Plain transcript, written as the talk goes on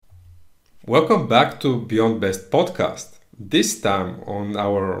Welcome back to Beyond Best podcast. This time on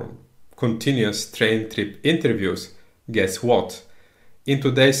our continuous train trip interviews, guess what? In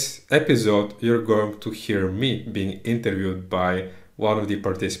today's episode, you're going to hear me being interviewed by one of the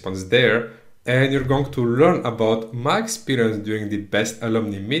participants there, and you're going to learn about my experience during the Best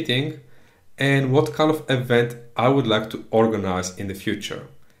Alumni meeting and what kind of event I would like to organize in the future.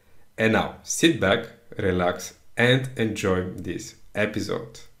 And now, sit back, relax, and enjoy this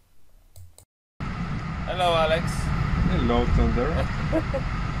episode. Hello, Alex. Hello, Thunder.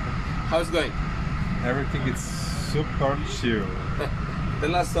 How's it going? Everything is super chill.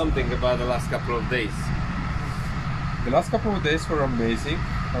 Tell us something about the last couple of days. The last couple of days were amazing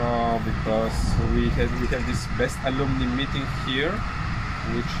because we have this Best Alumni meeting here,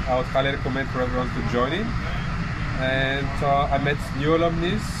 which I would highly recommend for everyone to join in. And I met new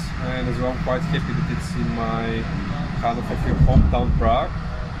alumni, and as well I'm quite happy that it's in my kind of like your hometown Prague.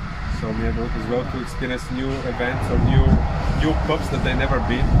 So I'm able as well to experience new events or new pubs that I've never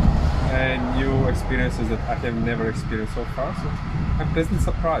been, and new experiences that I have never experienced so far. So I'm pleasantly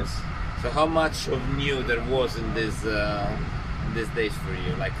surprised. So how much of new there was in these days for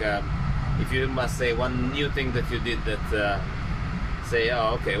you? Like, if you must say one new thing that you did that say,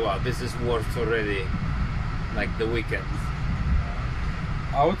 oh, okay, wow, this is worth already, like the weekend.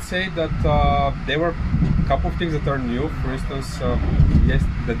 I would say that there were a couple of things that are new. For instance, yes,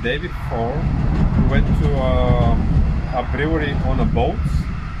 the day before we went to a brewery on a boat,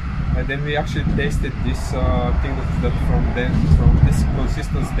 and then we actually tasted this thing that from this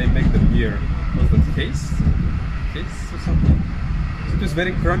consistency they make the beer. Was that case or something? So it was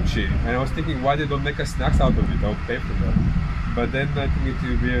very crunchy, and I was thinking, why they don't make a snacks out of it? I would pay for that. But then I think it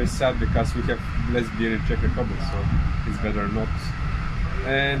will be sad because we have less beer in Czech Republic, so it's better not.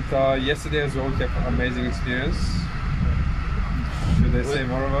 And yesterday as well, we have an amazing experience. Should I say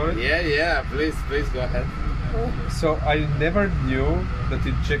more about it? Yeah, please go ahead. So I never knew that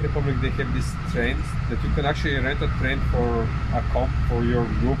in Czech Republic they have these trains that you can actually rent a train for a comp for your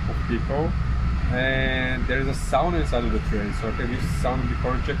group of people, and there is a sauna inside of the train. So I have used sauna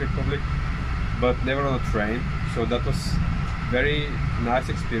before in Czech Republic, but never on a train. So that was very nice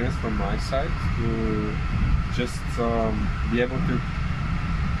experience from my side to just be able to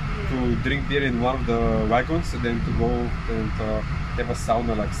drink beer in one of the wagons and then to go and have a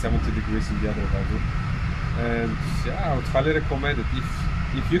sauna like 70 degrees in the other wagon. And yeah, I would highly recommend it.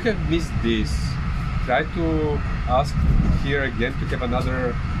 If you have missed this, try to ask here again to have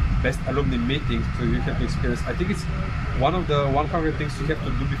another Best Alumni meeting so you have to experience. I think it's one of the 100 things you have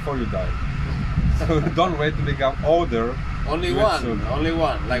to do before you die. So don't wait to become older. Only one.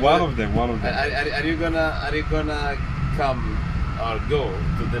 Like one of them. Are you gonna come or go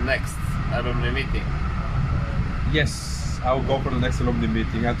to the next alumni meeting? Yes, I will go for the next alumni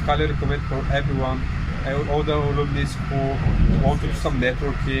meeting. I'd highly recommend for everyone, all the alumni who want to do some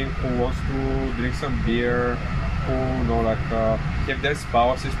networking, who wants to drink some beer, who have their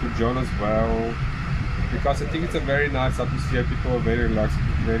spouses to join as well. Because I think it's a very nice atmosphere. People are very relaxed,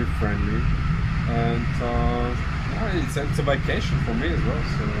 very friendly, and it's a vacation for me as well.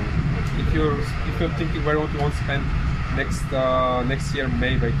 So if you're thinking where you want to spend next year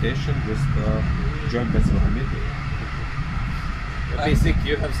May vacation, just join Best Alumni meeting. Basic,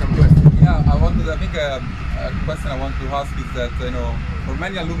 you have some questions? Yeah, I think a question I want to ask is that, for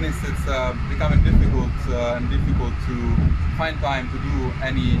many alumni it's becoming difficult to find time to do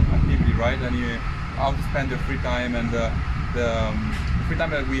any activity, right? And how to spend their free time, and the free time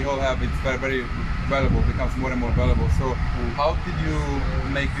that we all have, it's very, very valuable, becomes more and more valuable. So how did you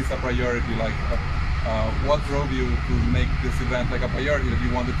make this a priority? Like, what drove you to make this event like a priority that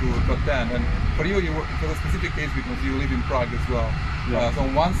you wanted to attend? And for you, it was a specific case because you live in Prague as well. Yeah. So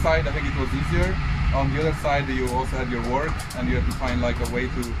on one side, I think it was easier. On the other side, you also had your work, and you had to find like a way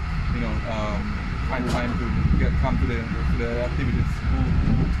to, find time to come to the activities.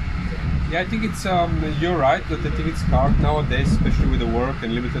 Yeah, I think it's you're right that I think it's hard nowadays, especially with the work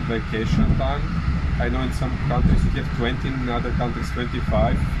and limited vacation time. I know in some countries you have 20, in other countries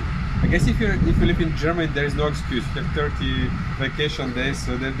 25. I guess if you live in Germany, there is no excuse. You have 30 vacation days,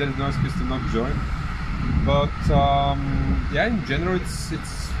 so there is no excuse to not join. But in general, it's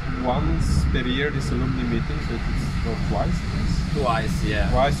once per year this alumni meeting, so it's or twice. I guess. Twice,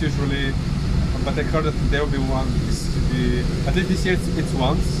 yeah. Twice usually, but I heard that there will be one. At least this year it's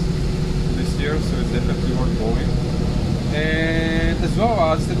once this year, so it's definitely worth going. And as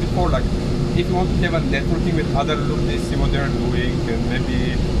well, as I said before, like if you want to have a networking with other alumni, see what they're doing, and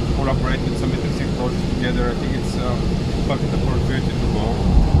maybe collaborate with some interesting projects together, I think it's a perfect opportunity to go.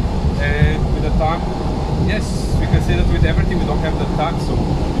 And with the time, yes, we can say that with everything we don't have the time, so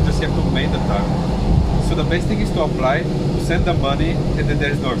we just have to make the time. So the best thing is to apply, to send the money, and then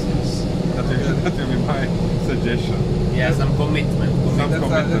there is no excuse. That will be my suggestion. Yeah, some commitment. Some That's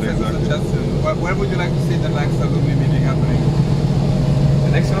commitment, a good exactly. suggestion. Where would you like to see the next alumni meeting happening?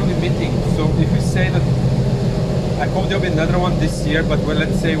 The next alumni meeting. So if you say that I hope there'll be another one this year, but well,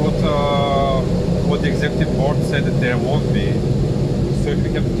 let's say what the executive board said that there won't be. So if we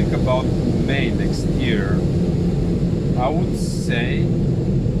have to think about May next year, I would say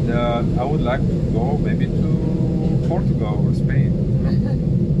that I would like to go maybe to Portugal or Spain.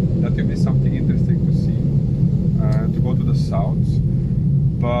 That will be something interesting to see. To go to the south,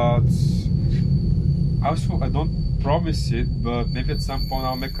 but also I don't promise it, but maybe at some point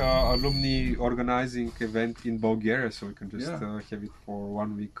I'll make a alumni organizing event in Bulgaria, so we can just have it for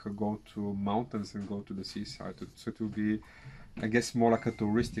 1 week, go to mountains and go to the seaside. So it will be, I guess, more like a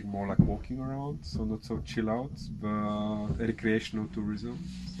touristic, more like walking around, so not so chill out, but recreational tourism.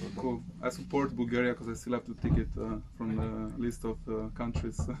 So Cool. I support Bulgaria because I still have to take it from the list of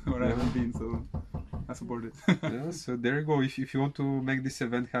countries where I haven't been, so I support it. yeah, so there you go. If you want to make this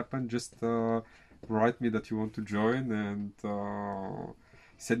event happen, just write me that you want to join and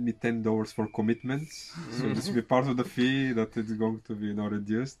send me $10 for commitments. So this will be part of the fee that it's going to be not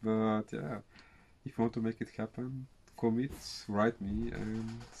reduced. But yeah, if you want to make it happen, commit, write me, and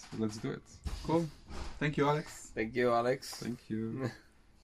let's do it. Cool. Thank you, Alex. Thank you, Alex. Thank you.